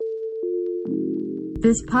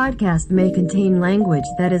This podcast may contain language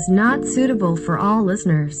that is not suitable for all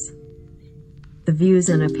listeners. The views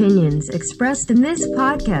and opinions expressed in this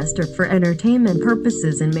podcast are for entertainment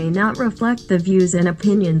purposes and may not reflect the views and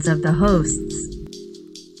opinions of the hosts.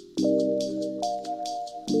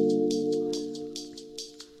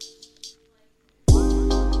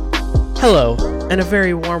 Hello, and a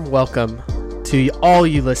very warm welcome to all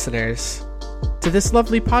you listeners to this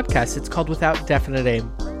lovely podcast. It's called Without Definite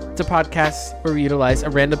Aim. It's a podcast where we utilize a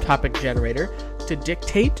random topic generator to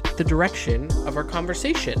dictate the direction of our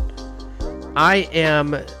conversation. I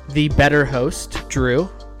am the better host, Drew.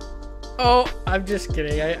 Oh, I'm just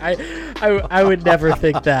kidding. I would never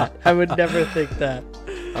think that. I would never think that.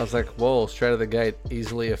 I was like, whoa, straight out of the gate,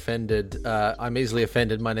 easily offended. I'm easily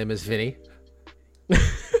offended. My name is Vinny.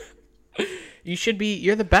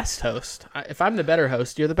 You're the best host. If I'm the better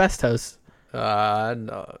host, you're the best host.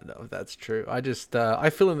 No, that's true. I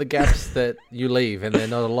fill in the gaps that you leave, and they're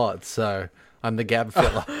not a lot, so I'm the gap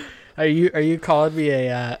filler. Are you calling me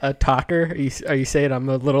a talker? Are you saying I'm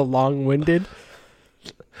a little long-winded?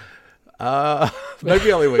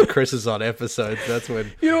 Maybe only when Chris is on episodes. That's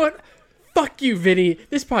when. You know what? Fuck you, Vinny.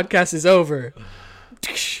 This podcast is over.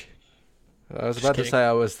 I was about to say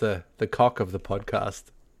I was the cock of the podcast.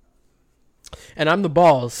 And I'm the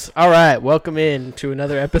balls. All right, welcome in to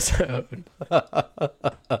another episode.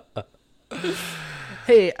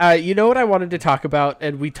 Hey, you know what I wanted to talk about,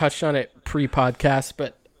 and we touched on it pre-podcast,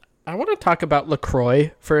 but I want to talk about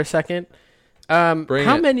LaCroix for a second. How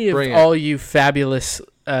many of all you fabulous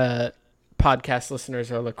podcast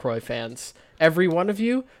listeners are LaCroix fans? Every one of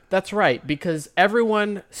you? That's right, because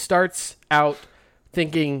everyone starts out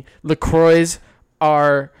thinking LaCroix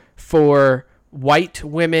are for white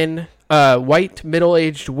women, white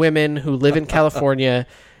middle-aged women who live in California,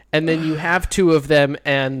 and then you have two of them,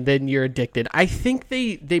 and then you're addicted. I think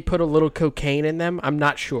they put a little cocaine in them. I'm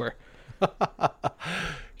not sure.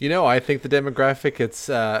 You know, I think the demographic,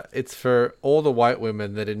 it's for all the white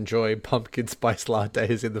women that enjoy pumpkin spice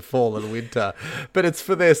lattes in the fall and winter, but it's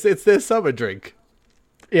their summer drink.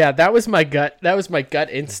 Yeah, that was my gut. That was my gut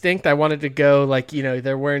instinct. I wanted to go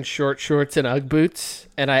they're wearing short shorts and Ugg boots,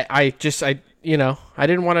 and I didn't want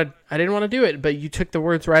to do it, but you took the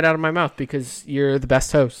words right out of my mouth because you're the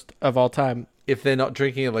best host of all time. If they're not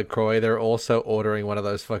drinking a LaCroix, they're also ordering one of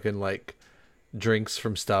those fucking drinks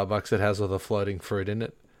from Starbucks that has all the floating fruit in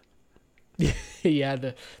it. Yeah,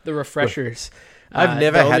 the refreshers. I've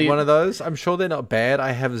never had one of those. I'm sure they're not bad.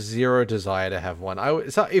 I have zero desire to have one.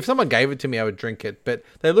 If someone gave it to me, I would drink it. But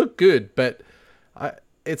they look good. But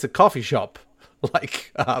it's a coffee shop.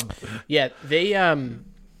 Yeah, they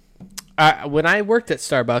when I worked at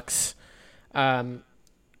Starbucks,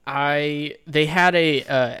 they had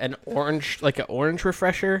an orange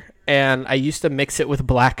refresher, and I used to mix it with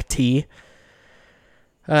black tea.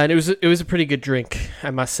 And it was a pretty good drink, I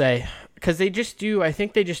must say. Because I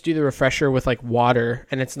think they just do the refresher with water,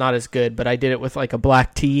 and it's not as good. But I did it with a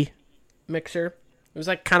black tea mixer. It was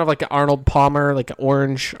kind of like an Arnold Palmer, an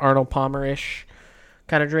orange Arnold Palmer-ish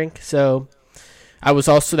kind of drink. So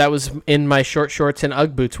that was in my short shorts and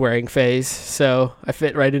Ugg boots wearing phase. So I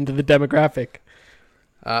fit right into the demographic.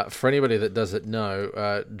 For anybody that doesn't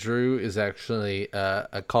know, Drew is actually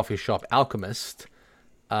a coffee shop alchemist.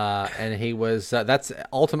 And he was, that's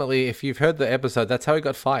ultimately, if you've heard the episode, that's how he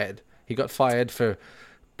got fired. He got fired for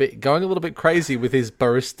going a little bit crazy with his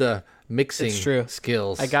barista mixing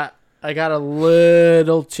skills. I got a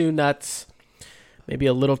little too nuts, maybe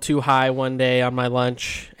a little too high one day on my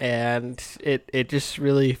lunch, and it just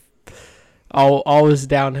really all was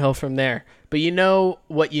downhill from there. But you know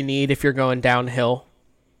what you need if you're going downhill?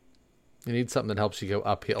 You need something that helps you go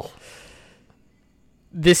uphill.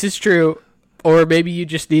 This is true. Or maybe you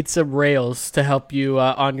just need some rails to help you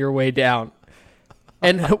on your way down.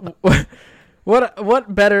 And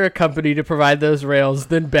what better a company to provide those rails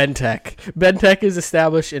than Bentech? Bentech is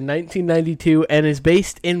established in 1992 and is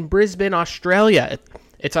based in Brisbane, Australia.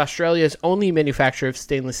 It's Australia's only manufacturer of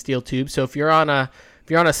stainless steel tubes. So if you're on a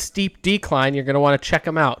steep decline, you're going to want to check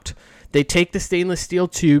them out. They take the stainless steel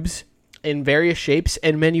tubes in various shapes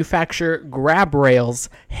and manufacture grab rails,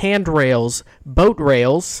 handrails, boat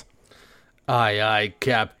rails. Aye, aye,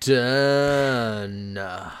 Captain.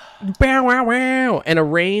 Bow, wow, wow. And a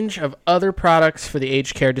range of other products for the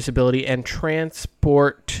aged care, disability, and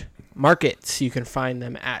transport markets. You can find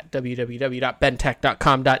them at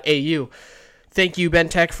www.bentech.com.au. Thank you,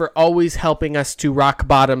 Bentech, for always helping us to rock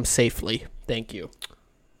bottom safely. Thank you.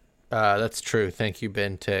 That's true. Thank you,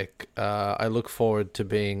 Bentech. I look forward to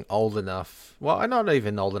being old enough. Well, I'm not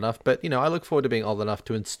even old enough, but, I look forward to being old enough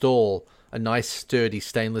to install a nice, sturdy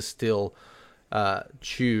stainless steel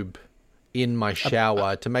tube in my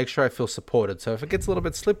shower to make sure I feel supported. So if it gets a little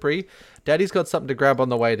bit slippery, Daddy's got something to grab on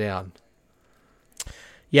the way down.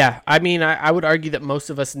 Yeah, I mean, I would argue that most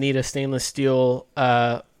of us need a stainless steel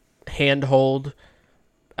handhold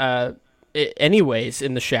anyways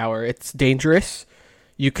in the shower. It's dangerous.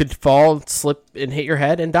 You could fall, slip, and hit your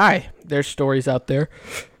head and die. There's stories out there.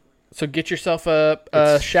 So get yourself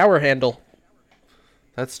a shower handle.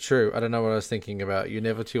 That's true. I don't know what I was thinking about. You're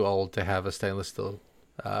never too old to have a stainless steel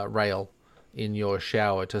rail in your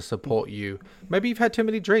shower to support you. Maybe you've had too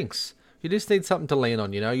many drinks. You just need something to lean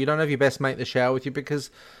on, you know? You don't have your best mate in the shower with you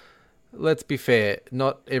because, let's be fair,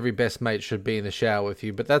 not every best mate should be in the shower with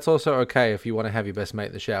you, but that's also okay if you want to have your best mate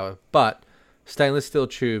in the shower. But stainless steel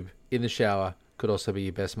tube in the shower could also be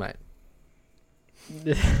your best mate.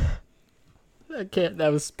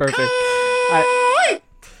 That was perfect.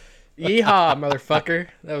 Yeehaw, motherfucker.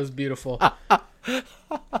 That was beautiful.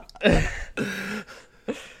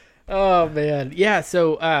 Oh man, yeah.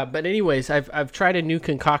 So, but anyways, I've tried a new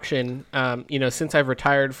concoction. Since I've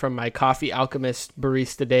retired from my Coffee Alchemist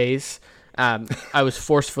barista days, I was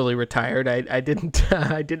forcefully retired. I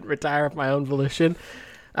didn't retire of my own volition.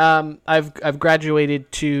 I've graduated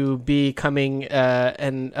to becoming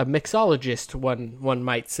a mixologist. One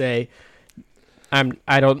might say. I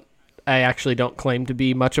actually don't claim to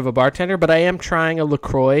be much of a bartender, but I am trying a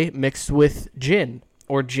LaCroix mixed with gin,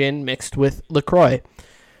 or gin mixed with LaCroix.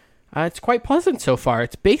 It's quite pleasant so far.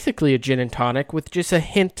 It's basically a gin and tonic with just a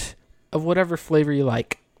hint of whatever flavor you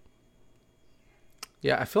like.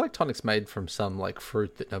 Yeah, I feel like tonic's made from some like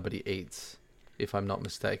fruit that nobody eats, if I'm not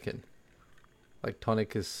mistaken. Like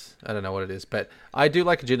tonic is, I don't know what it is, but I do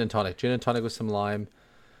like a gin and tonic. Gin and tonic with some lime.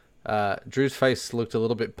 Drew's face looked a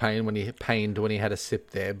little bit pained when he had a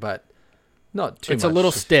sip there, but not too much. It's a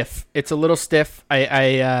little stiff.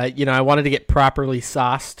 I wanted to get properly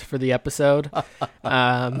sauced for the episode.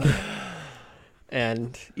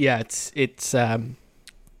 And yeah, it's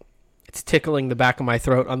tickling the back of my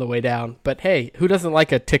throat on the way down. But hey, who doesn't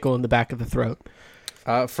like a tickle in the back of the throat?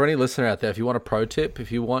 For any listener out there, if you want a pro tip,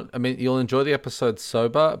 you'll enjoy the episode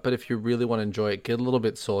sober, but if you really want to enjoy it, get a little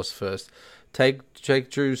bit sauce first. Take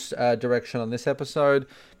Drew's direction on this episode.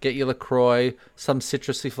 Get your LaCroix, some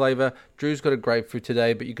citrusy flavor. Drew's got a grapefruit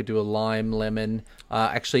today, but you could do a lime, lemon.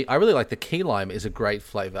 Actually, I really like the key lime is a great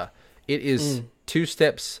flavor. It is 2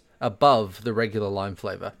 steps above the regular lime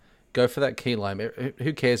flavor. Go for that key lime.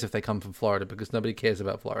 Who cares if they come from Florida? Because nobody cares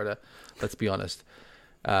about Florida. Let's be honest.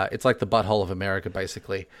 It's like the butthole of America,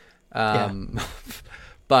 basically.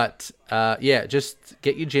 But just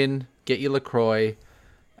get your gin, get your LaCroix.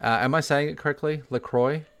 Am I saying it correctly?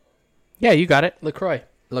 LaCroix? Yeah, you got it. LaCroix.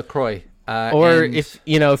 LaCroix. Or if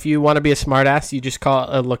you want to be a smartass, you just call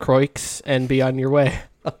it a LaCroix and be on your way.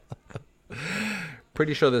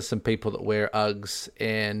 Pretty sure there's some people that wear Uggs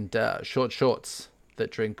and short shorts that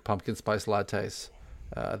drink pumpkin spice lattes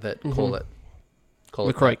that call it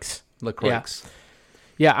LaCroix. LaCroix.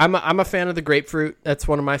 Yeah, I'm a fan of the grapefruit. That's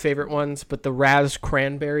one of my favorite ones. But the Raz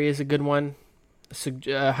cranberry is a good one.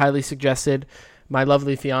 Highly suggested. My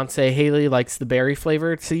lovely fiance Haley likes the berry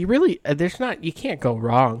flavored. So you really, you can't go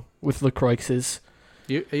wrong with LaCroix's.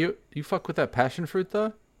 You fuck with that passion fruit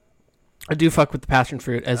though? I do fuck with the passion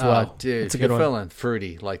fruit as well. Dude, it's a good good one. Feeling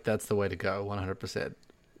fruity, like that's the way to go, 100%.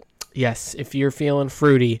 Yes, if you're feeling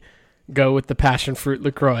fruity, go with the passion fruit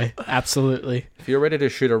LaCroix. Absolutely. If you're ready to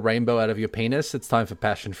shoot a rainbow out of your penis, it's time for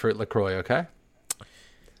passion fruit LaCroix, okay?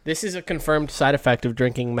 This is a confirmed side effect of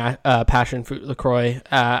drinking passion fruit LaCroix.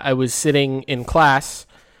 I was sitting in class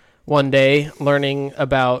one day learning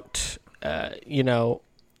about,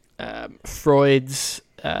 Freud's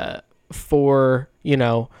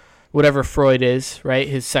whatever Freud is, right?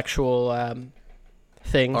 His sexual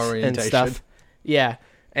things orientation and stuff. Yeah.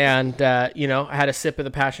 And, I had a sip of the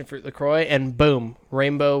passion fruit LaCroix and boom,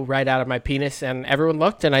 rainbow right out of my penis. And everyone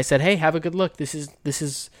looked and I said, hey, have a good look. This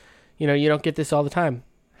is, you don't get this all the time.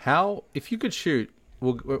 If you could shoot,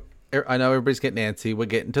 I know everybody's getting antsy. We're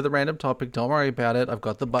getting to the random topic. Don't worry about it. I've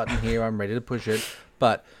got the button here. I'm ready to push it.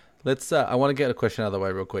 But I want to get a question out of the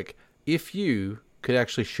way real quick. If you could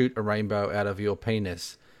actually shoot a rainbow out of your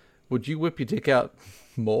penis, would you whip your dick out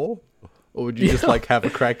more? Or would you just have a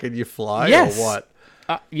crack and you fly? Yes. Or what?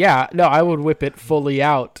 I would whip it fully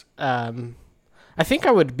out. I think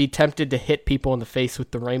I would be tempted to hit people in the face with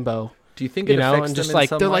the rainbow. Do you think it affects and them just in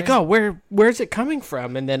some they're way? like, oh, where's it coming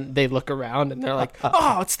from? And then they look around and they're like,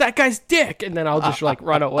 oh, it's that guy's dick. And then I'll just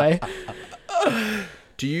run away.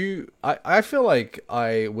 I feel like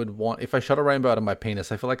I would want, if I shot a rainbow out of my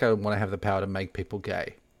penis, I feel like I would want to have the power to make people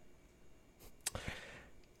gay.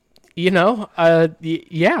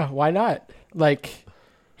 Yeah, why not? Like,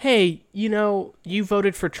 hey, you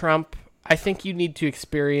voted for Trump. I think you need to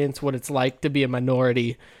experience what it's like to be a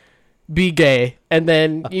minority, be gay, and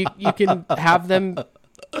then you can have them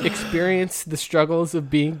experience the struggles of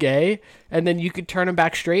being gay, and then you could turn them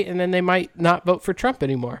back straight, and then they might not vote for Trump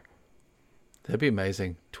anymore. That'd be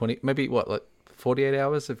amazing. 48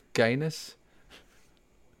 hours of gayness?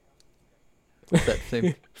 Does that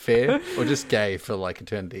seem fair? Or just gay for like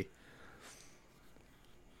eternity?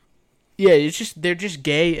 Yeah, they're just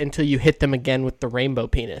gay until you hit them again with the rainbow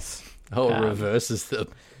penis. Oh, it reverses them.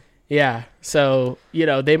 Yeah, so,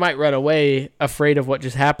 they might run away afraid of what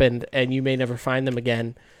just happened, and you may never find them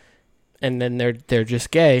again, and then they're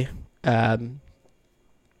just gay. You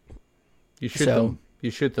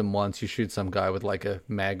shoot them once. You shoot some guy with like a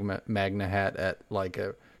Magna hat at like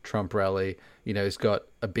a Trump rally. He's got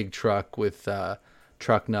a big truck with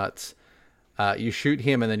truck nuts. You shoot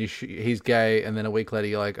him, and then he's gay, and then a week later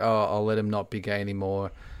you're like, oh, I'll let him not be gay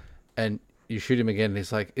anymore. And you shoot him again, and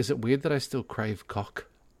he's like, is it weird that I still crave cock?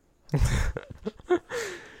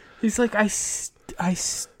 He's like, I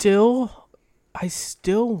still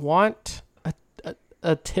want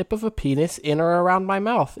a tip of a penis in or around my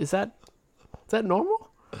mouth. Is that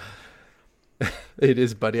normal? It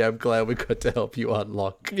is, buddy. I'm glad we got to help you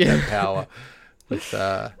unlock that power with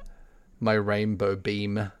my rainbow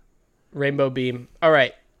beam. Rainbow beam. All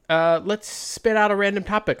right. Let's spit out a random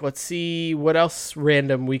topic. Let's see what else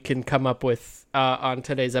random we can come up with on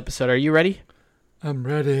today's episode. Are you ready? I'm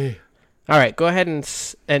ready. All right. Go ahead and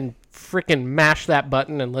freaking mash that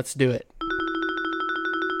button and let's do it.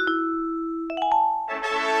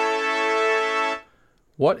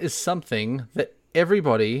 What is something that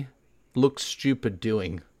everybody looks stupid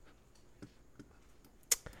doing?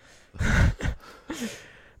 I'm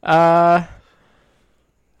not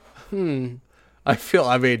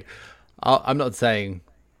saying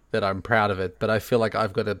that I'm proud of it, but I feel like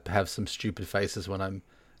I've got to have some stupid faces when I'm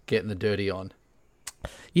getting the dirty on.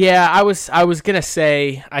 Yeah, I was gonna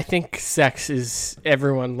say, I think sex is,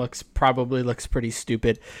 everyone probably looks pretty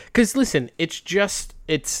stupid. Because listen, it's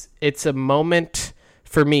a moment,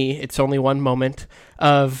 for me, it's only one moment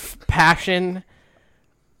of passion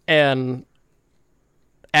and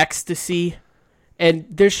ecstasy. And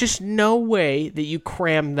there's just no way that you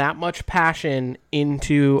cram that much passion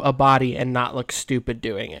into a body and not look stupid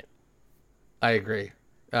doing it. I agree.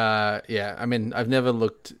 Yeah, I've never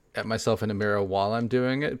looked at myself in a mirror while I'm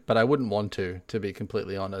doing it, but I wouldn't want to be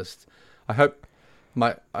completely honest. I hope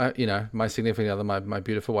my significant other, my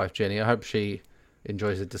beautiful wife, Jenny, I hope she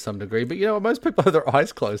enjoys it to some degree. But most people have their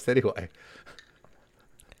eyes closed anyway.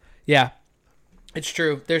 Yeah, it's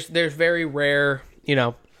true. There's very rare,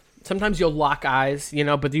 sometimes you'll lock eyes,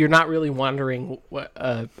 but you're not really wandering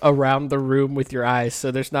around the room with your eyes.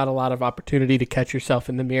 So there's not a lot of opportunity to catch yourself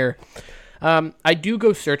in the mirror. I do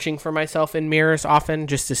go searching for myself in mirrors often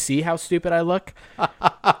just to see how stupid I look.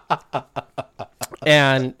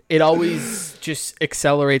 And it always just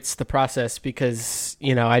accelerates the process because,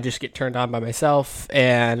 I just get turned on by myself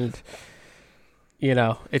and,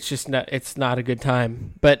 it's not a good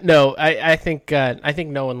time. But no, I think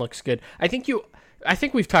no one looks good. I think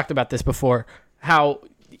we've talked about this before, how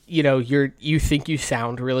you think you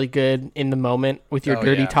sound really good in the moment with your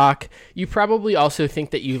dirty talk. You probably also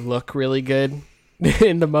think that you look really good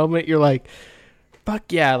in the moment. You're like,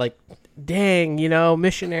 fuck yeah, like, dang,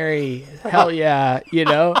 missionary, hell yeah,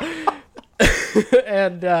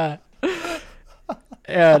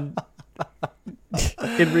 and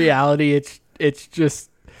in reality, it's just,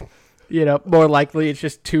 more likely it's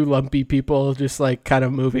just two lumpy people just like kind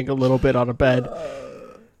of moving a little bit on a bed.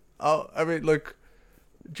 Look,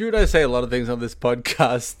 Drew and I say a lot of things on this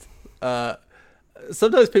podcast.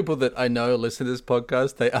 Sometimes people that I know listen to this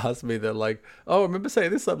podcast, they ask me, they're like, oh, remember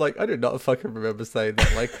saying this? I'm like, I do not fucking remember saying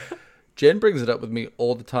that. Like, Jen brings it up with me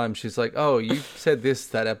all the time. She's like, oh, you said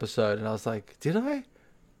that episode. And I was like, did I?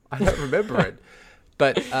 I don't remember it.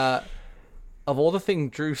 But of all the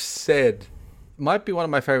things Drew said, might be one of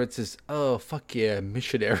my favorites is, oh, fuck yeah,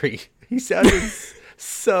 missionary. He sounded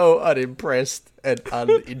so unimpressed and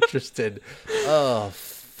uninterested. Oh,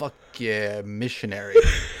 fuck yeah, missionary.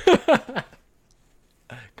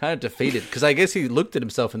 Kind of defeated, because I guess he looked at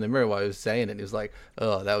himself in the mirror while he was saying it, and he was like,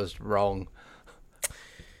 oh, that was wrong.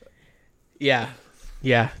 Yeah.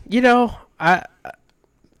 I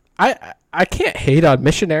can't hate on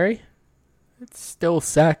missionary. It's still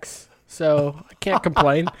sex, so I can't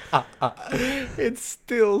complain. It's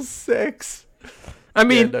still sex.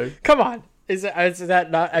 Come on. Is that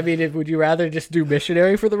not? Would you rather just do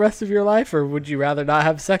missionary for the rest of your life, or would you rather not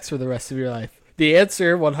have sex for the rest of your life? The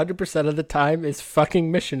answer 100% of the time is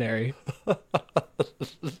fucking missionary.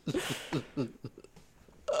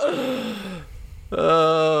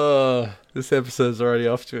 This episode's already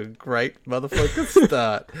off to a great motherfucking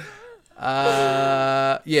start.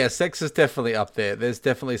 Yeah, sex is definitely up there. There's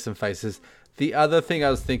definitely some faces. The other thing I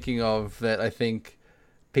was thinking of that I think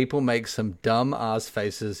people make some dumb ass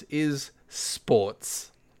faces is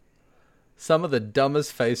sports. Some of the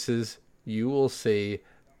dumbest faces you will see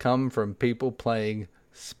come from people playing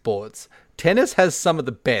sports. Tennis has some of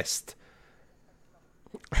the best.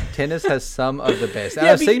 Tennis has some of the best. And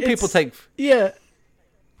I've seen people take... Yeah.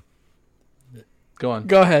 Go on.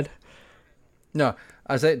 Go ahead. No,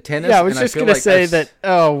 I said tennis. Yeah, I was just gonna say that.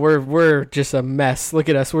 Oh, we're just a mess. Look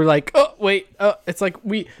at us. We're like, oh wait, it's like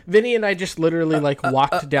Vinny and I just literally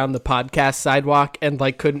walked down the podcast sidewalk and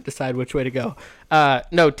like couldn't decide which way to go.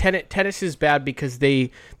 No, tennis is bad because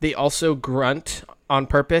they also grunt on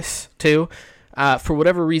purpose too. For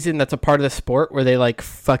whatever reason, that's a part of the sport where they like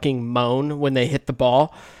fucking moan when they hit the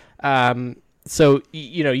ball. So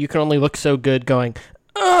you can only look so good going,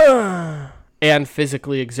 and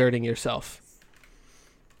physically exerting yourself.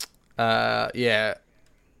 Yeah.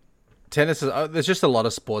 Tennis is... there's just a lot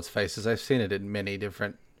of sports faces. I've seen it in many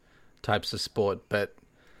different types of sport, but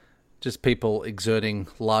just people exerting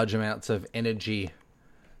large amounts of energy.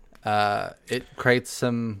 It creates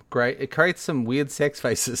some weird sex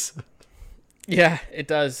faces. Yeah, it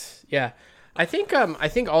does. Yeah. I think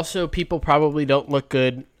also people probably don't look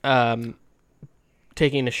good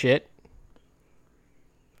taking a shit.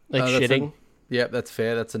 Like shitting. Yep, that's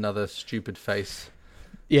fair. That's another stupid face.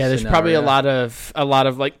 Yeah, there's probably a lot of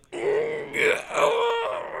like,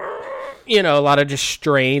 a lot of just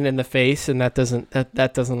strain in the face, and that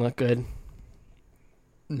doesn't look good.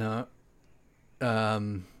 No.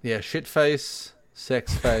 Yeah, shit face,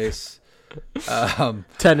 sex face,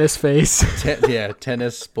 tennis face.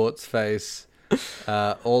 Tennis, sports face,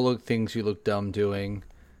 all the things you look dumb doing.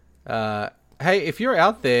 Hey, if you're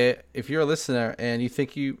out there, if you're a listener and you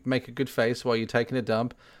think you make a good face while you're taking a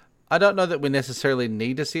dump, I don't know that we necessarily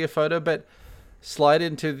need to see a photo, but slide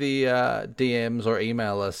into the DMs or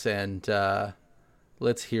email us and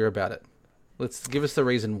let's hear about it. Let's give us the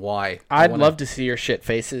reason why. I'd love to see your shit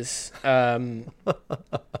faces. Yeah.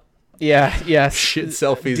 Shit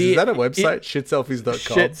selfies. Is that a website? Shitselfies.com.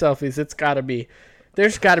 Shit selfies. It's got to be.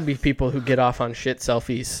 There's got to be people who get off on shit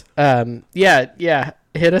selfies. Yeah.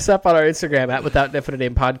 Hit us up on our Instagram at Without Definite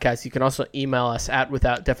Aim Podcast. You can also email us at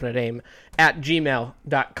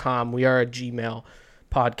withoutdefiniteaim@gmail.com. We are a Gmail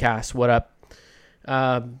podcast. What up?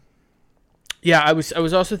 Yeah, I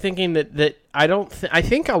was also thinking that I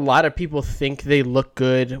think a lot of people think they look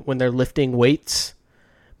good when they're lifting weights,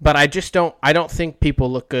 but I don't think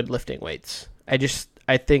people look good lifting weights. I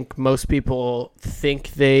think most people think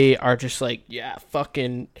they are just like, yeah,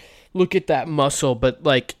 fucking look at that muscle, but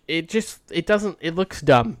like it looks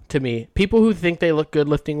dumb to me. People who think they look good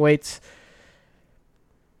lifting weights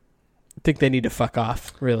think they need to fuck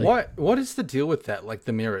off, really. What is the deal with that? Like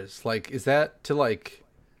the mirrors? Like, is that to like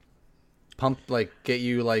pump, like get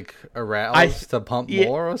you like aroused to pump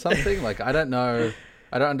more or something? Like, I don't know.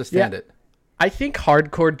 I don't understand it. I think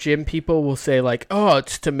hardcore gym people will say like, oh,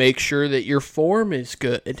 it's to make sure that your form is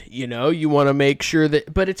good. You want to make sure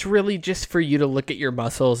that, but it's really just for you to look at your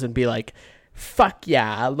muscles and be like, fuck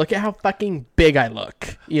yeah, look at how fucking big I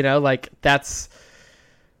look. Like that's,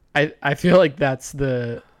 I feel like that's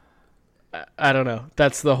I don't know.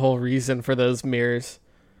 That's the whole reason for those mirrors.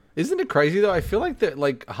 Isn't it crazy though? I feel like that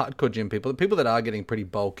like hardcore gym people, the people that are getting pretty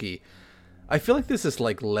bulky, I feel like there's this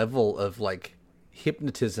like level of like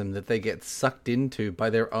hypnotism that they get sucked into by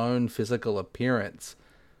their own physical appearance,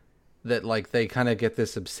 that like they kind of get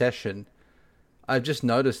this obsession. I've just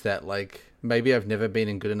noticed that like maybe I've never been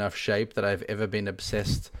in good enough shape that I've ever been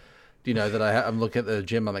obsessed, that I'm looking at the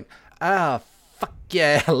gym, I'm like, fuck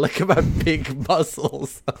yeah, look at my big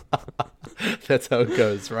muscles. That's how it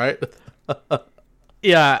goes, right?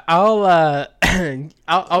 Yeah, I'll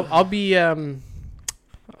be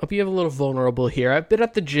a little vulnerable here. I've been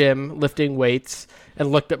at the gym lifting weights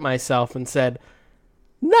and looked at myself and said,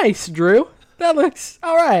 nice, Drew. That looks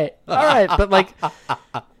all right. But like,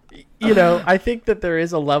 I think that there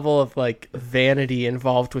is a level of like vanity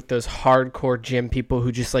involved with those hardcore gym people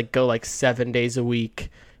who just like go like 7 days a week,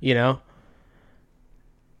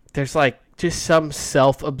 There's like just some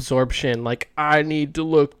self-absorption, like I need to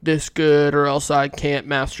look this good or else I can't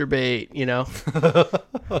masturbate,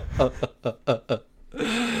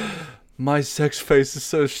 My sex face is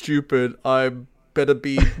so stupid. I better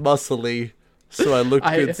be muscly so I look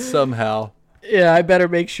good somehow. Yeah, I better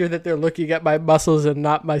make sure that they're looking at my muscles and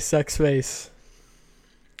not my sex face.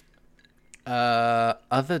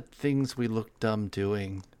 Other things we look dumb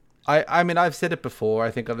doing. I mean, I've said it before,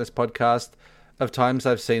 I think, on this podcast, of times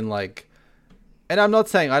I've seen, like, And I'm not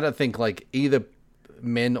saying I don't think like either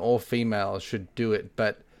men or females should do it,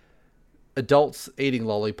 but adults eating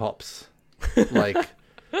lollipops, like,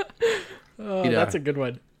 that's a good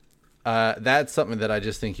one. That's something that I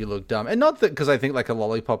just think you look dumb. And not that because I think like a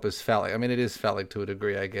lollipop is phallic. I mean, it is phallic to a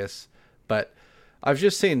degree, I guess. But I've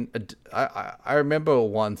just seen, I remember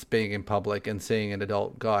once being in public and seeing an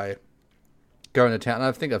adult guy going to town. And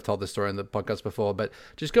I think I've told this story in the podcast before, but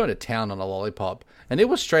just going to town on a lollipop. And it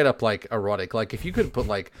was straight up like erotic. Like if you could put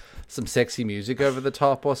like some sexy music over the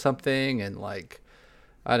top or something and like,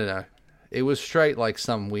 I don't know. It was straight like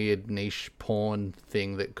some weird niche porn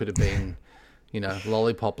thing that could have been,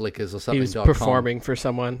 lollipop lickers or something. He was performing for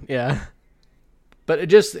someone. Yeah. But it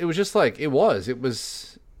was just like, it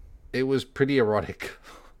was pretty erotic.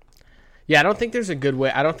 Yeah. I don't think there's a good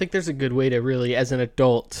way to really, as an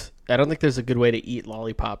adult, I don't think there's a good way to eat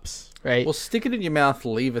lollipops, right? Well, stick it in your mouth,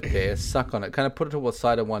 leave it there, suck on it, kind of put it to one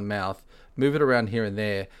side of one mouth, move it around here and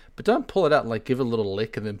there, but don't pull it out and like give it a little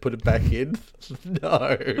lick and then put it back in.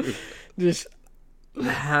 No. Just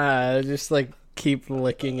like keep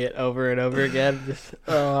licking it over and over again.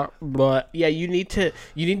 But yeah, you need to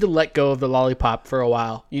let go of the lollipop for a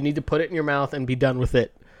while. You need to put it in your mouth and be done with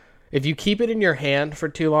it. If you keep it in your hand for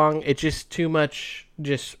too long, it's just too much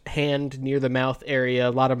just hand near the mouth area,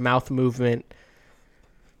 a lot of mouth movement.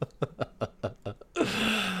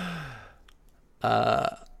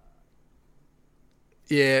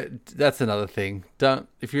 Yeah, that's another thing.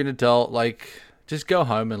 If you're an adult, like, just go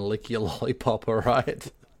home and lick your lollipop, all right?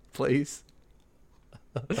 Please.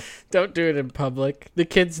 Don't do it in public. The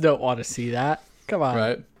kids don't want to see that. Come on.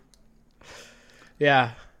 Right.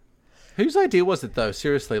 Yeah. Whose idea was it, though?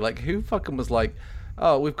 Seriously, like, who fucking was like,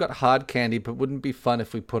 oh, we've got hard candy, but wouldn't it be fun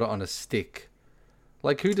if we put it on a stick?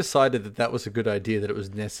 Like, who decided that that was a good idea, that it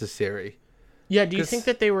was necessary? Yeah, do you think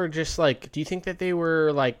that they were just like,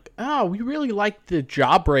 oh, we really like the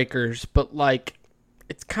Jawbreakers, but like,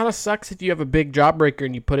 it kind of sucks if you have a big Jawbreaker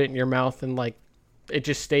and you put it in your mouth and like, it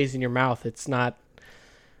just stays in your mouth. It's not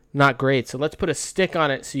great. So let's put a stick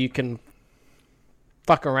on it so you can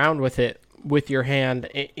fuck around with it with your hand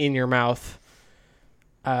in your mouth,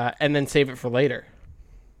 and then save it for later.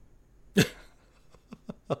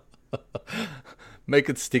 Make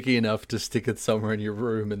it sticky enough to stick it somewhere in your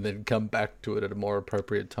room and then come back to it at a more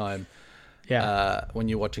appropriate time. Yeah. When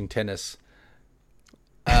you're watching tennis.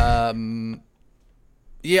 Yeah,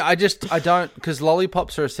 I don't, because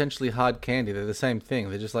lollipops are essentially hard candy. They're the same thing.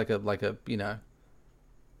 They're just like a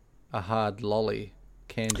hard lolly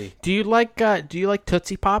candy. Do you like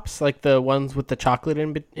Tootsie Pops, like the ones with the chocolate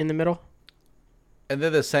in the middle? And they're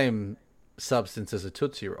the same substance as a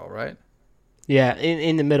Tootsie Roll, right? Yeah,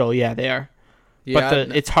 in the middle, yeah, they are. Yeah,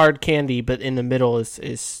 but it's hard candy, but in the middle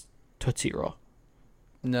is Tootsie Roll.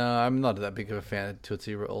 No, I'm not that big of a fan of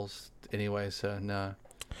Tootsie Rolls anyway, so no.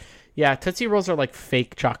 Yeah, Tootsie Rolls are like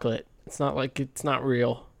fake chocolate. It's not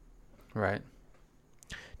real. Right.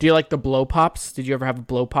 Do you like the blow pops? Did you ever have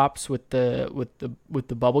blow pops with the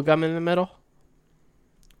bubble gum in the middle?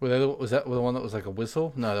 Was that the one that was like a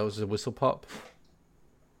whistle? No, that was a whistle pop.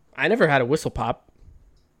 I never had a whistle pop.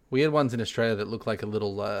 We had ones in Australia that looked like a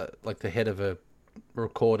little, like the head of a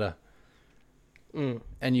recorder.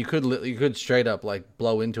 And you could straight up like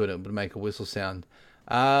blow into it and it would make a whistle sound.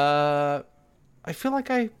 I feel like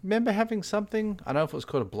I remember having something. I don't know if it was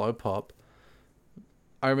called a blow pop.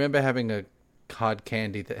 I remember having a hard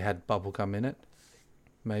candy that had bubble gum in it.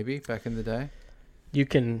 Maybe back in the day. You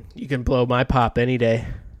can blow my pop any day.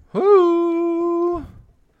 Woo!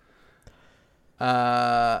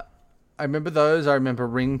 I remember those. I remember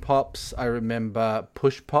ring pops. I remember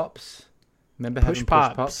push pops. Remember having push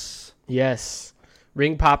pops? Yes.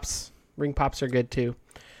 Ring pops. Ring pops are good too.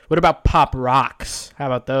 What about Pop Rocks? How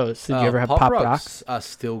about those? Did you ever have Pop Rocks? Are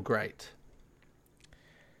still great.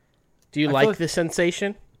 Do you like the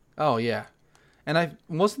sensation? Oh yeah. And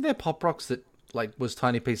wasn't there Pop Rocks that like was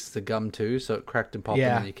tiny pieces of gum too, so it cracked and popped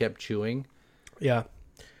and then you kept chewing? Yeah.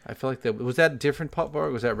 I feel like was that different Pop Rock?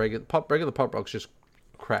 Or was that regular Pop Rocks just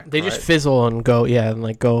crack? They just fizzle and go, and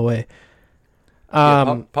like go away.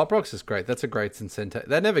 Pop Rocks is great. That's a great sensation.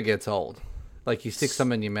 That never gets old. Like you stick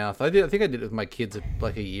some in your mouth. I think I did it with my kids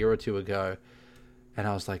like a year or two ago, and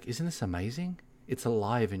I was like, "Isn't this amazing? It's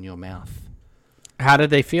alive in your mouth." How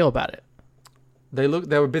did they feel about it? They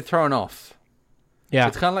were a bit thrown off. Yeah,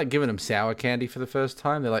 it's kind of like giving them sour candy for the first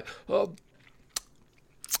time. They're like, "Oh."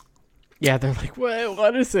 Yeah, they're like,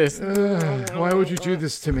 what is this? Why would you do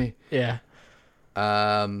this to me? Yeah.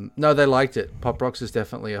 No, they liked it. Pop Rocks is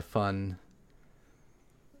definitely a fun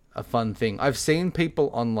thing. I've seen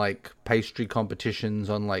people on like pastry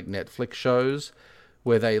competitions on like Netflix shows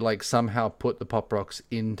where they like somehow put the Pop Rocks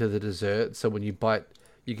into the dessert. So when you bite,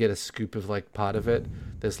 you get a scoop of like part of it.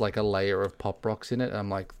 There's like a layer of Pop Rocks in it. And I'm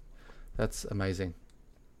like, that's amazing.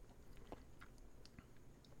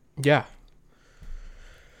 Yeah.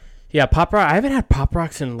 Yeah, Pop Rock. I haven't had Pop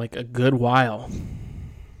Rocks in like a good while.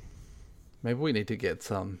 Maybe we need to get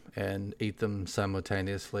some and eat them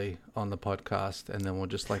simultaneously on the podcast, and then we'll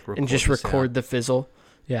just like record the fizzle.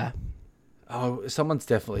 Yeah. Oh, someone's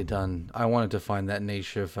definitely done. I wanted to find that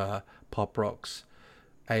niche of Pop Rocks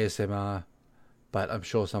ASMR, but I'm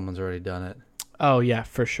sure someone's already done it. Oh yeah,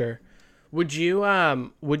 for sure. Would you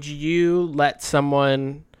let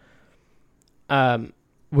someone?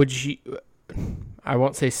 Would you? I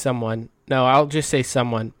won't say someone. No, I'll just say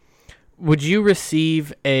someone. Would you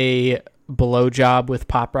receive a blowjob with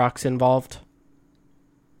Pop Rocks involved?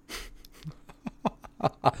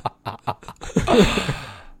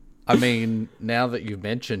 I mean, now that you've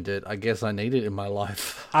mentioned it, I guess I need it in my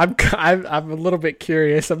life. I'm a little bit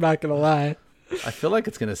curious. I'm not gonna lie. I feel like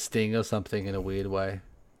it's gonna sting or something in a weird way.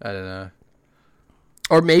 I don't know.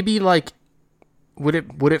 Or maybe like, would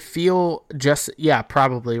it feel just? Yeah,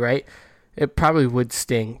 probably, right. It probably would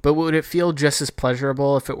sting, but would it feel just as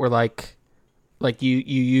pleasurable if it were like you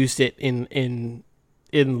used it in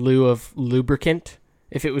lieu of lubricant?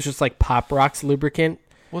 If it was just like Pop Rocks lubricant,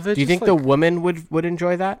 do you think the woman would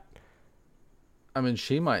enjoy that? I mean,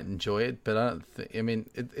 she might enjoy it, but I don't think. I mean,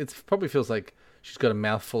 it probably feels like she's got a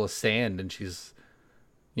mouthful of sand and she's,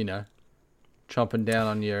 chomping down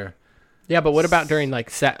on your. Yeah, but what about during like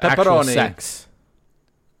actual sex?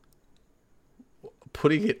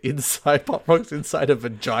 Putting it inside Pop Rocks inside a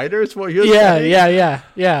vagina is what you're saying?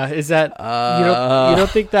 Yeah. Is that you don't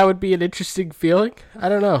think that would be an interesting feeling? I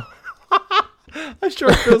don't know. I'm sure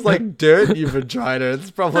it feels like dirt in your vagina. It's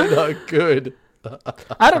probably not good.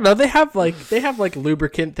 I don't know. They have like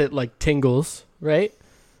lubricant that like tingles, right?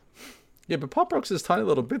 Yeah, but Pop Rocks is tiny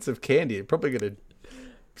little bits of candy. You're probably gonna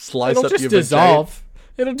slice up your dissolve.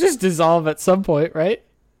 vagina. It'll just dissolve at some point, right?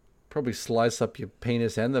 Probably slice up your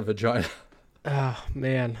penis and the vagina. Oh,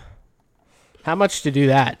 man. How much to do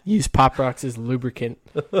that? Use Pop Rocks as lubricant.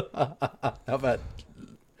 How about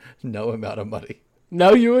no amount of money?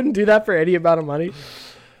 No, you wouldn't do that for any amount of money?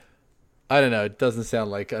 I don't know. It doesn't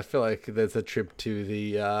sound like... I feel like there's a trip to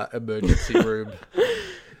the emergency room.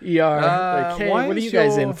 ER. Hey, what are you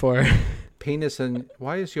guys in for? Penis and...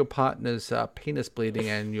 Why is your partner's penis bleeding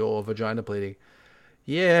and your vagina bleeding?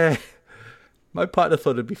 Yeah... My partner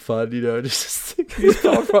thought it'd be fun, just stick these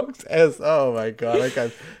Pop Rocks as... Oh, my God. I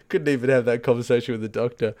couldn't even have that conversation with the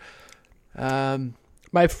doctor.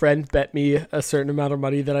 My friend bet me a certain amount of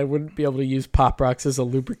money that I wouldn't be able to use Pop Rocks as a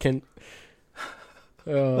lubricant.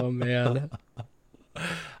 Oh, man.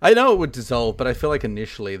 I know it would dissolve, but I feel like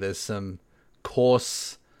initially there's some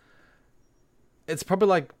coarse... It's probably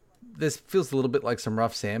like... This feels a little bit like some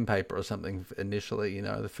rough sandpaper or something initially,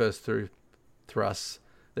 the first thrust.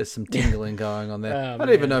 There's some tingling going on there. I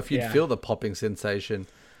don't even know if you'd feel the popping sensation,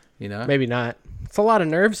 Maybe not. It's a lot of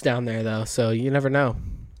nerves down there, though, so you never know.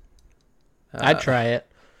 I'd try it.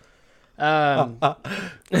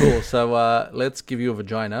 Cool. So let's give you a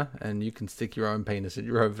vagina, and you can stick your own penis in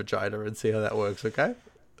your own vagina and see how that works, okay?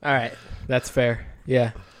 All right. That's fair.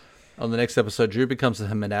 Yeah. On the next episode, Drew becomes a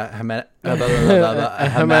hermaphrodite,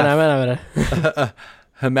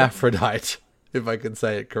 if I can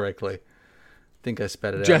say it correctly. I think I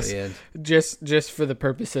spat it out at the end. Just for the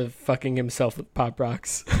purpose of fucking himself with Pop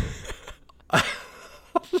Rocks.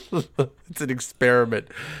 It's an experiment.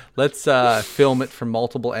 Let's film it from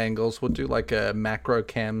multiple angles. We'll do like a macro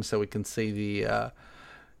cam so we can see the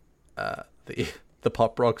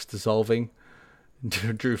Pop Rocks dissolving.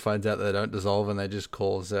 Drew finds out they don't dissolve and they just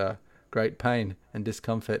cause great pain and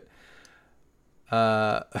discomfort.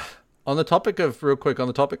 On the topic of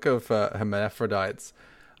hermaphrodites,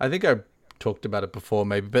 I think I talked about it before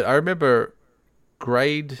maybe, but I remember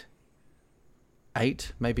grade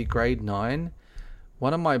 8, maybe grade 9,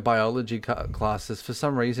 one of my biology classes, for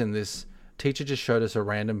some reason this teacher just showed us a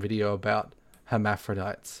random video about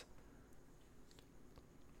hermaphrodites.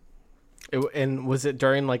 And was it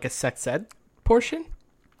during like a sex ed portion?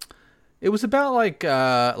 It was about like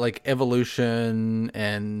evolution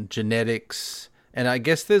and genetics. And I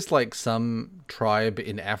guess there's like some tribe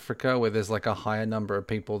in Africa where there's like a higher number of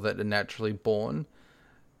people that are naturally born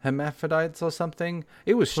hermaphrodites or something.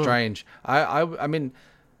 It was strange. I mean,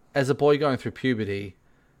 as a boy going through puberty,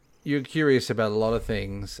 you're curious about a lot of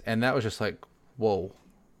things. And that was just like, whoa,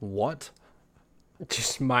 what?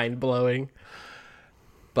 Just mind blowing.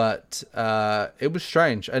 But it was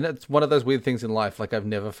strange. And it's one of those weird things in life. Like I've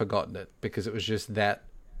never forgotten it because it was just that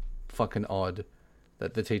fucking odd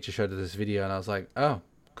that the teacher showed us this video, and I was like, oh,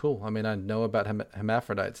 cool. I mean, I know about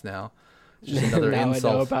hermaphrodites now. It's just another now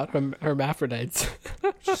insult. I know about hermaphrodites.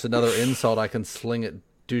 Just another insult I can sling at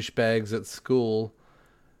douchebags at school.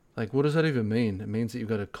 Like, what does that even mean? It means that you've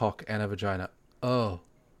got a cock and a vagina. Oh,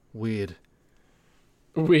 weird.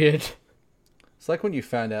 Weird. It's like when you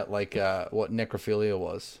found out, like, what necrophilia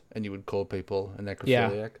was, and you would call people a necrophiliac.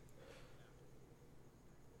 Yeah.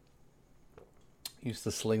 Used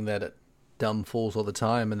to sling that at dumb fools all the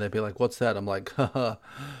time, and they'd be like, what's that? I'm like, haha,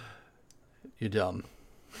 you're dumb.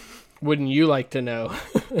 Wouldn't you like to know?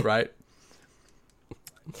 Right?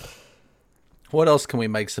 What else can we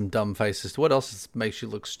make some dumb faces? What else makes you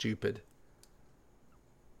look stupid?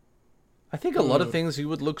 I think a lot of things you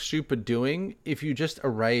would look stupid doing if you just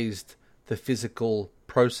erased the physical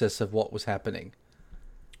process of what was happening.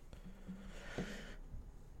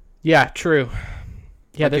 Yeah, true.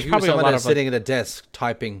 Yeah, like there's probably a lot of sitting at a desk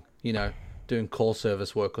typing, doing call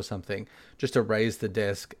service work or something. Just erase the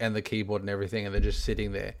desk and the keyboard and everything, and they're just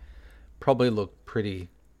sitting there. Probably look pretty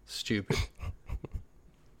stupid.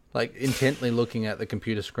 Like intently looking at the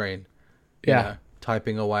computer screen.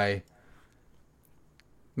 Typing away.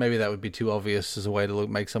 Maybe that would be too obvious as a way to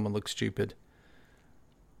make someone look stupid.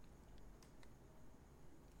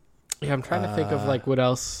 Yeah, I'm trying to think of like what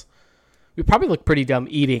else. We probably look pretty dumb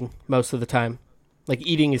eating most of the time. Like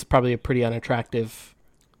eating is probably a pretty unattractive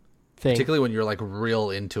thing. Particularly when you're like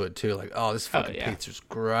real into it too. Like, oh, this fucking pizza's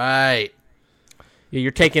great. Yeah,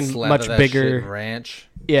 you're taking much bigger ranch.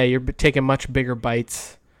 Yeah, you're taking much bigger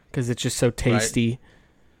bites because it's just so tasty. Right.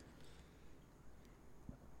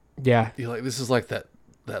 Yeah. You're like, this is like that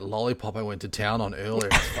lollipop I went to town on earlier.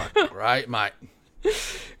 It's fucking great, mate.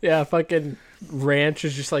 Yeah, fucking ranch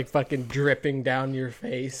is just like fucking dripping down your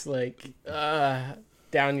face, like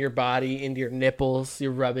down your body, into your nipples.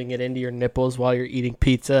 You're rubbing it into your nipples while you're eating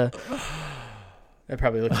pizza. That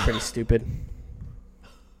probably looks pretty stupid.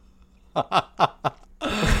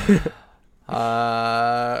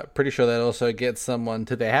 Pretty sure that also gets someone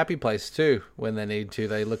to their happy place too when they need to.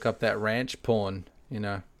 They look up that ranch porn,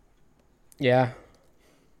 Yeah.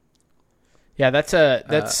 Yeah,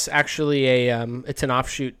 that's actually it's an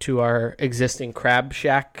offshoot to our existing Crab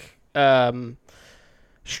Shack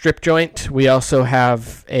strip joint. We also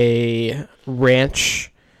have a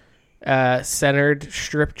ranch centered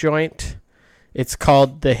strip joint. It's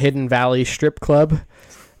called the Hidden Valley Strip Club.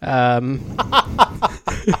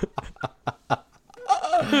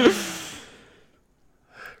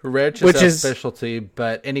 Ranch is our specialty,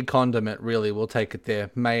 but any condiment really, we'll take it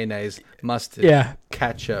there. Mayonnaise, mustard,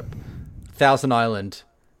 ketchup, Thousand Island,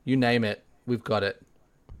 you name it, we've got it.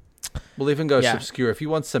 We'll even go obscure. If you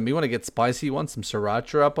want to get spicy, you want some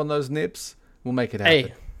sriracha up on those nips, we'll make it happen.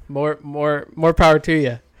 Hey, more power to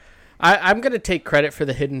you. I'm gonna take credit for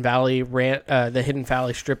the Hidden Valley the Hidden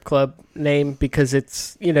Valley Strip Club name because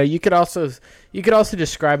it's you could also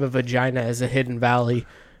describe a vagina as a hidden valley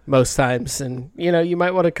most times, and you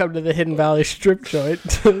might want to come to the Hidden Valley Strip Joint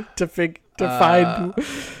to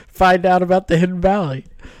find out about the Hidden Valley.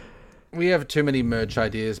 We have too many merch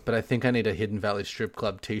ideas, but I think I need a Hidden Valley Strip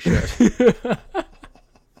Club t-shirt.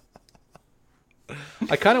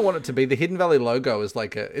 I kind of want it to be the Hidden Valley logo is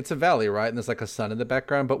like it's a valley, right? And there's like a sun in the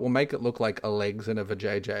background, but we'll make it look like a legs and a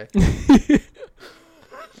vajayjay.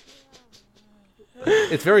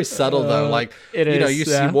 It's very subtle though. Like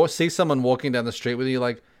you see someone walking down the street with you,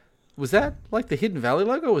 like, was that like the Hidden Valley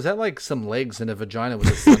logo? Was that like some legs and a vagina with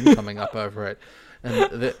a sun coming up over it?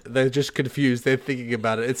 And they're just confused. They're thinking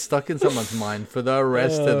about it. It's stuck in someone's mind for the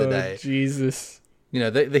rest of the day. Jesus.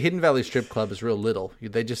 The Hidden Valley Strip Club is real little.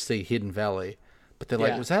 They just see Hidden Valley. But they're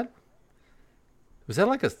like, was that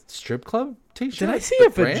like a strip club t-shirt? Did I see a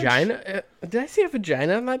vagina? Did I see a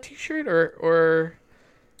vagina on that t-shirt? Or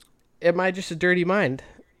am I just a dirty mind?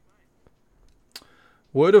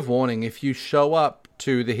 Word of warning, if you show up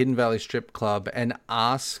to the Hidden Valley Strip Club and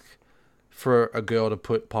ask for a girl to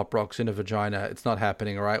put Pop Rocks in a vagina, it's not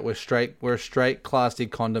happening, all right? We're a straight classy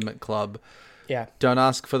condiment club. Yeah. Don't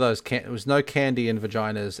ask for those. There was no candy in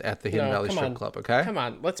vaginas at the Hidden Valley Strip Club, okay? Come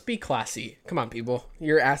on, let's be classy. Come on, people.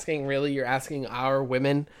 You're asking our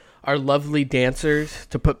women, our lovely dancers,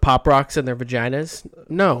 to put Pop Rocks in their vaginas?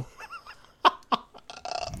 No.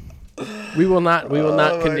 We will not.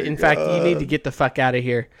 In fact, you need to get the fuck out of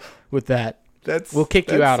here with that. We'll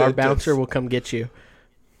kick you out. Our bouncer will come get you.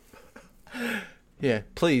 Yeah,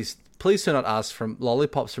 please do not ask for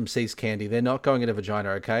lollipops from Cease Candy. They're not going in a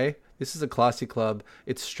vagina, okay? This is a classy club.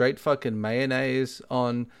 It's straight fucking mayonnaise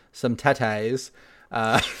on some tatas.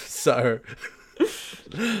 So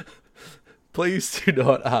please do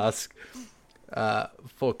not ask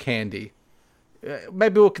for candy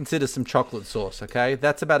maybe we'll consider some chocolate sauce, okay?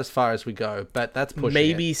 That's about as far as we go, but that's pushing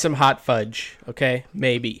Maybe some hot fudge, okay?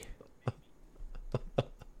 Maybe.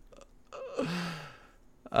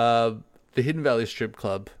 The Hidden Valley Strip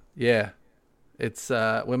Club. Yeah. It's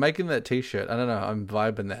we're making that t-shirt. I don't know, I'm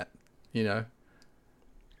vibing that, you know.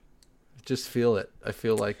 Just feel it. I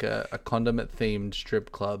feel like a condiment themed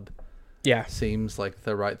strip club. Yeah. Seems like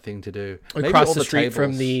the right thing to do. Across the street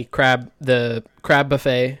from the crab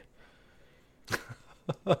buffet.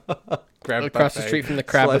 Across the street from the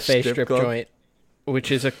crab buffet strip joint,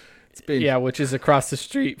 which is which is across the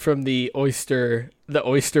street from the oyster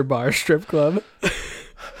bar strip club.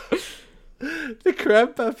 The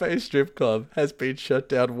Crab Buffet Strip Club has been shut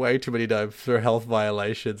down way too many times for health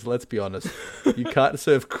violations. Let's be honest. You can't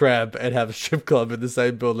serve crab and have a strip club in the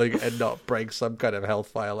same building and not break some kind of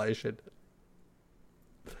health violation.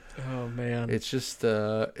 Oh, man. It's just,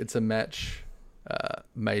 it's a match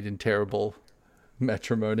made in terrible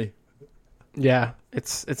matrimony. Yeah,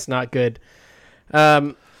 it's not good.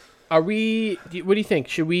 What do you think?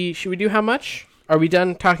 Should we do how much? Are we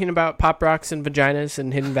done talking about pop rocks and vaginas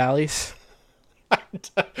and hidden valleys?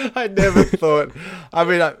 I never thought. I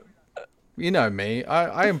mean, you know me.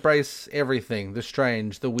 I embrace everything, the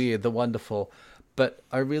strange, the weird, the wonderful. But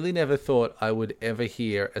I really never thought I would ever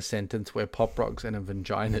hear a sentence where pop rocks and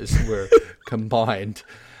vaginas were combined.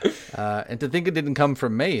 And to think it didn't come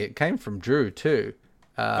from me, it came from Drew too.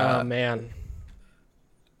 Oh man,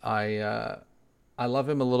 I love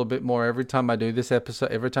him a little bit more every time I do this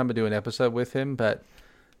episode. Every time I do an episode with him, but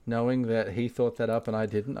knowing that he thought that up and I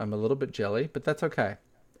didn't, I'm a little bit jelly, but that's okay.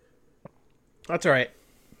 That's all right.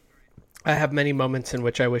 I have many moments in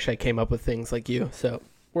which I wish I came up with things like you, so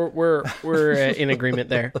we're in agreement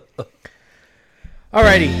there.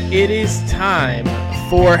 Alrighty, it is time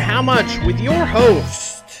for How Much with your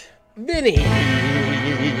host, Vinny.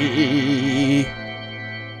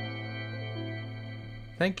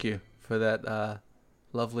 Thank you for that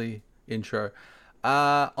lovely intro.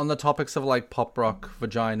 On the topics of like pop rock,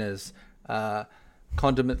 vaginas,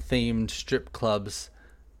 condiment themed strip clubs,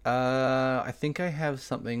 I think I have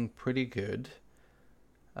something pretty good.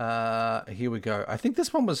 Here we go. I think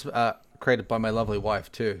this one was created by my lovely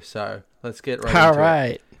wife too, so let's get right into it. All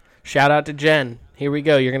right. Shout out to Jen. Here we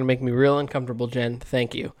go. You're going to make me real uncomfortable, Jen.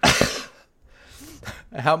 Thank you.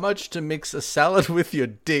 How much to mix a salad with your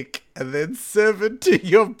dick and then serve it to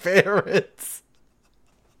your parents?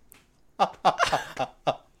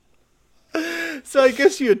 So I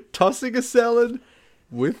guess you're tossing a salad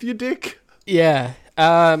with your dick? Yeah.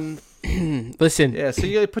 Listen. Yeah, so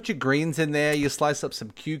you put your greens in there, you slice up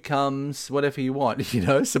some cucumbers, whatever you want, you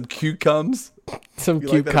know, some cucumbers. Some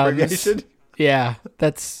cucumbers. Like yeah,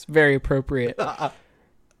 that's very appropriate.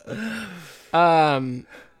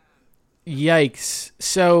 Yikes.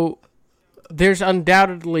 So there's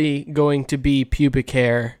undoubtedly going to be pubic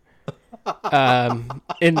hair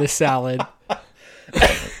in the salad.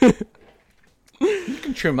 You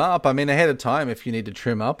can trim up. I mean, ahead of time if you need to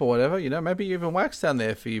trim up or whatever. You know, maybe you even wax down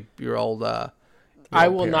there for your old. I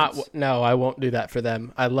will parents. Not. No, I won't do that for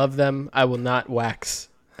them. I love them. I will not wax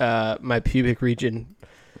my pubic region.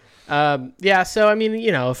 Yeah. So I mean,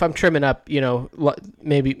 you know, if I'm trimming up, you know,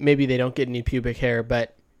 maybe they don't get any pubic hair,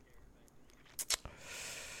 but.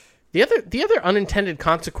 The other unintended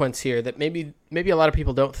consequence here that maybe a lot of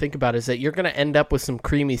people don't think about is that you're going to end up with some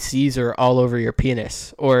creamy Caesar all over your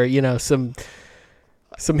penis, or you know some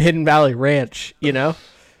Hidden Valley Ranch, you know.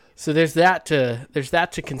 So there's that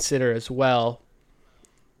to consider as well.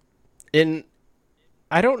 And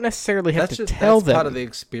I don't necessarily have to tell them. That's part of the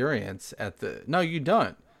experience No, you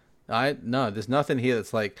don't. There's nothing here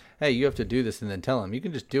that's like, hey, you have to do this and then tell them. You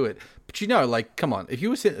can just do it. But you know, like, come on. If you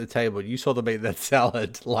were sitting at the table and you saw them eat that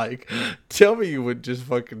salad, like, tell me you would just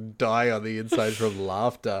fucking die on the inside from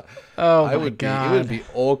laughter. Oh, my God. It would be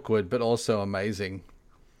awkward, but also amazing.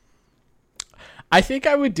 I think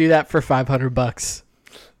I would do that for $500.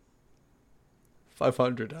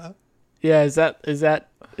 500, huh? Yeah, is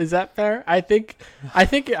that fair? I think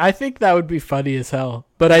that would be funny as hell.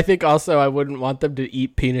 But I think also I wouldn't want them to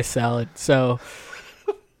eat penis salad. So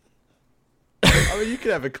I mean, you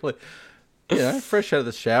could have a clean, you know, fresh out of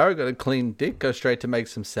the shower, got a clean dick, go straight to make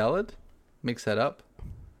some salad, mix that up.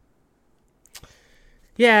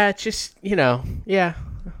 Yeah, it's just, you know, yeah.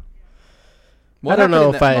 What I don't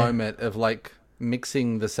know if moment of like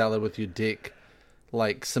mixing the salad with your dick,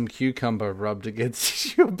 like some cucumber rubbed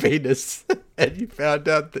against your penis, and you found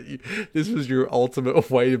out that this was your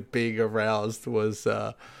ultimate way of being aroused was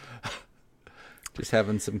just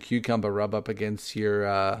having some cucumber rub up against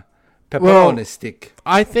your pepperoni stick.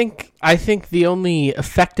 I think the only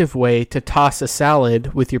effective way to toss a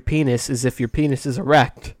salad with your penis is if your penis is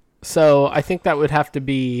erect. So I think that would have to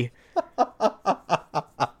be.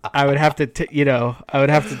 I would have to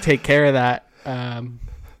take care of that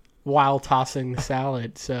while tossing the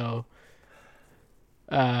salad. So.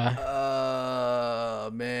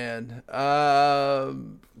 Man.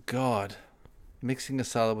 God. Mixing a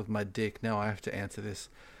salad with my dick. Now I have to answer this.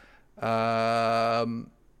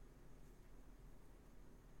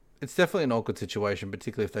 It's definitely an awkward situation,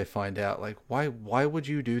 particularly if they find out. Like, why would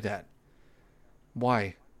you do that?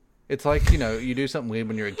 Why? It's like, you do something weird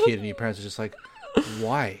when you're a kid and your parents are just like,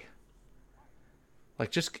 why?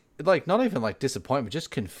 Like, just, like, not even like disappointment,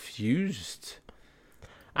 just confused.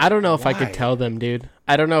 I don't know if I could tell them, dude.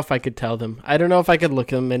 I don't know if I could tell them. I don't know if I could look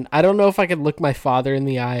them, and I don't know if I could look my father in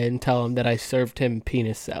the eye and tell him that I served him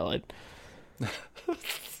penis salad.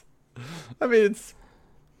 I mean,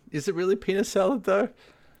 is it really penis salad though?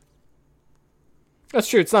 That's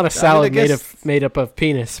true. It's not a salad made up of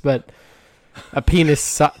penis, but a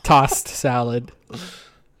penis tossed salad.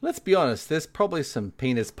 Let's be honest. There's probably some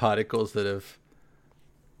penis particles that have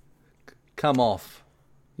come off.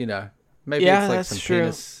 Maybe it's like some true.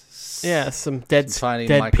 penis. Yeah, some dead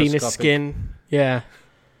penis skin. Yeah.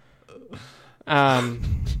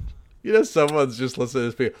 Someone's just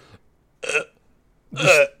listening to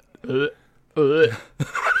this.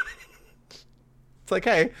 It's like,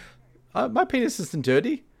 hey, my penis isn't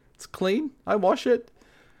dirty. It's clean. I wash it.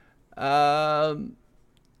 For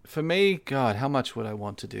me, God, how much would I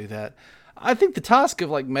want to do that? I think the task of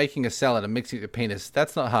like making a salad and mixing it with penis,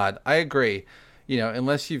 that's not hard. I agree.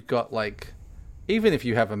 Unless you've got like, even if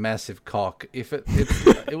you have a massive cock, it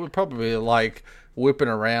would probably like whipping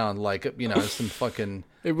around like some fucking.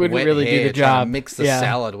 It wouldn't really do the job. Mix the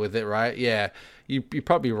salad with it, right? Yeah, you're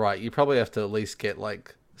probably right. You probably have to at least get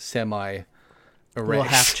like semi-erect, a little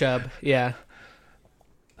half chub, yeah.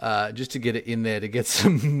 Just to get it in there, to get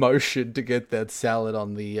some motion, to get that salad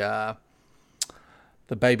on the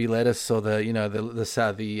baby lettuce or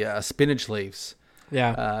the spinach leaves.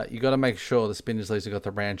 Yeah. You got to make sure the spinach leaves have got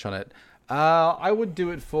the ranch on it. I would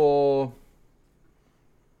do it for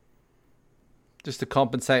just to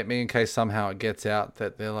compensate me in case somehow it gets out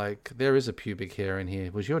that they're like, there is a pubic hair in here.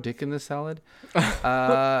 Was your dick in the salad?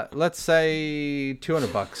 Let's say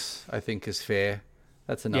 $200, I think is fair.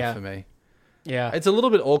 That's enough for me. Yeah. It's a little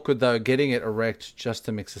bit awkward though, getting it erect just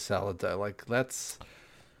to mix a salad though. Like that's.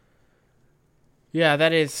 Yeah,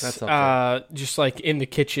 that is just like in the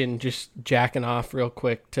kitchen, just jacking off real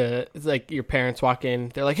quick to like your parents walk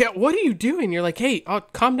in. They're like, hey, what are you doing? You're like, hey,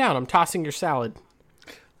 calm down. I'm tossing your salad.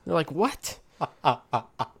 They're like, what?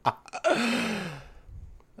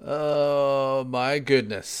 Oh, my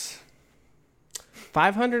goodness.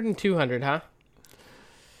 500 and 200, huh?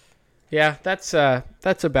 Yeah, that's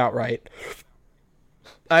about right.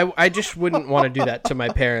 I just wouldn't want to do that to my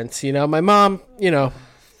parents. My mom,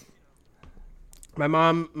 My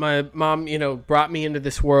mom, brought me into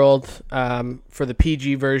this world for the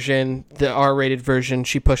PG version, the R-rated version.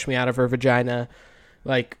 She pushed me out of her vagina.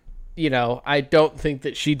 Like, I don't think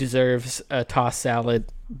that she deserves a tossed salad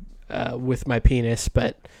with my penis.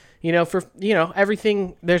 But, for,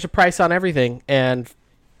 everything, there's a price on everything. And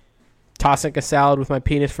tossing a salad with my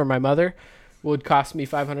penis for my mother would cost me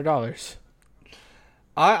 $500.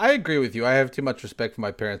 I agree with you. I have too much respect for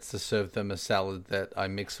my parents to serve them a salad that I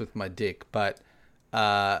mix with my dick. But...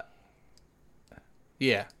 yeah,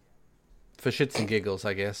 for shits and giggles,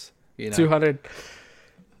 I guess. 200.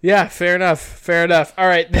 Yeah, fair enough. All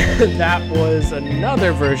right, that was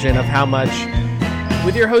another version of How Much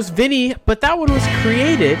with your host Vinny, but that one was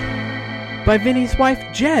created by Vinny's wife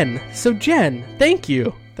Jen. So Jen, thank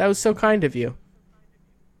you. That was so kind of you.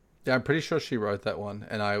 Yeah, I'm pretty sure she wrote that one,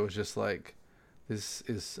 and I was just like, "This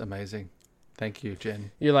is amazing. Thank you,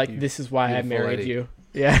 Jen." You're like, "This is why I married you."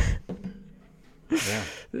 Yeah. Yeah,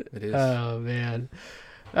 it is. Oh man.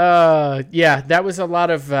 Yeah, that was a lot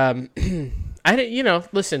of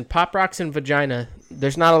listen, Pop Rocks and Vagina.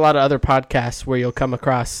 There's not a lot of other podcasts where you'll come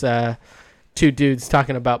across two dudes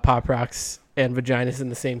talking about Pop Rocks and vaginas in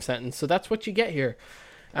the same sentence. So that's what you get here.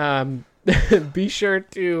 Be sure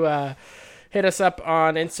to hit us up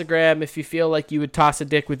on Instagram if you feel like you would toss a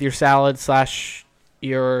dick with your salad /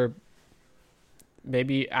 your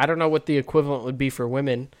maybe, I don't know what the equivalent would be for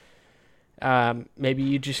women. Maybe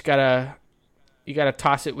you just gotta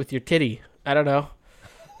toss it with your titty. I don't know.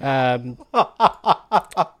 A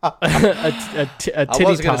titty I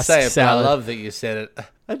was going to say it, salad. but I love that you said it.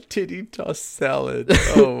 A titty toss salad.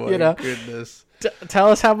 Oh my goodness. Tell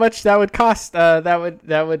us how much that would cost.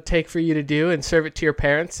 That would take for you to do and serve it to your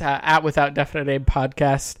parents at Without Definite Name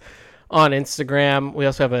Podcast on Instagram. We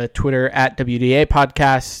also have a Twitter at WDA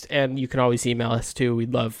Podcast, and you can always email us too.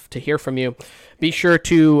 We'd love to hear from you. Be sure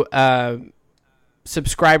to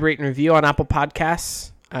subscribe, rate, and review on Apple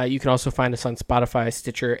Podcasts. You can also find us on Spotify,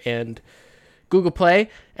 Stitcher, and Google Play.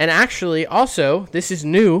 And actually, also, this is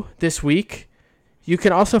new this week, you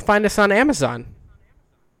can also find us on Amazon.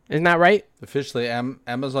 Isn't that right? Officially,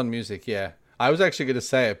 Amazon Music, yeah. I was actually going to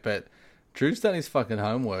say it, but Drew's done his fucking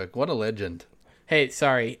homework. What a legend. Hey,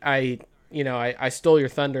 sorry. I stole your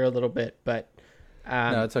thunder a little bit, but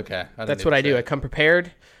no, it's okay. That's what I do. I come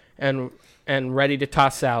prepared and ready to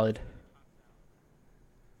toss salad.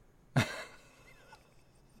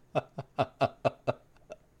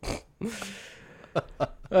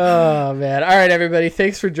 Oh, man. All right, everybody.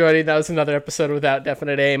 Thanks for joining. That was another episode Without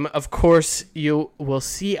Definite Aim. Of course, you will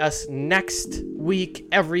see us next week,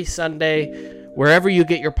 every Sunday. Wherever you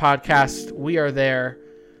get your podcast, we are there.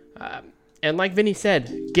 And like Vinny said,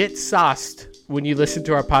 get sauced when you listen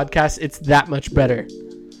to our podcast. It's that much better.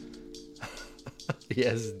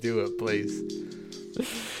 Yes, do it, please.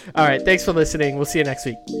 All right. Thanks for listening. We'll see you next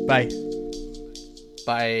week. Bye.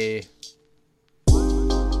 Bye.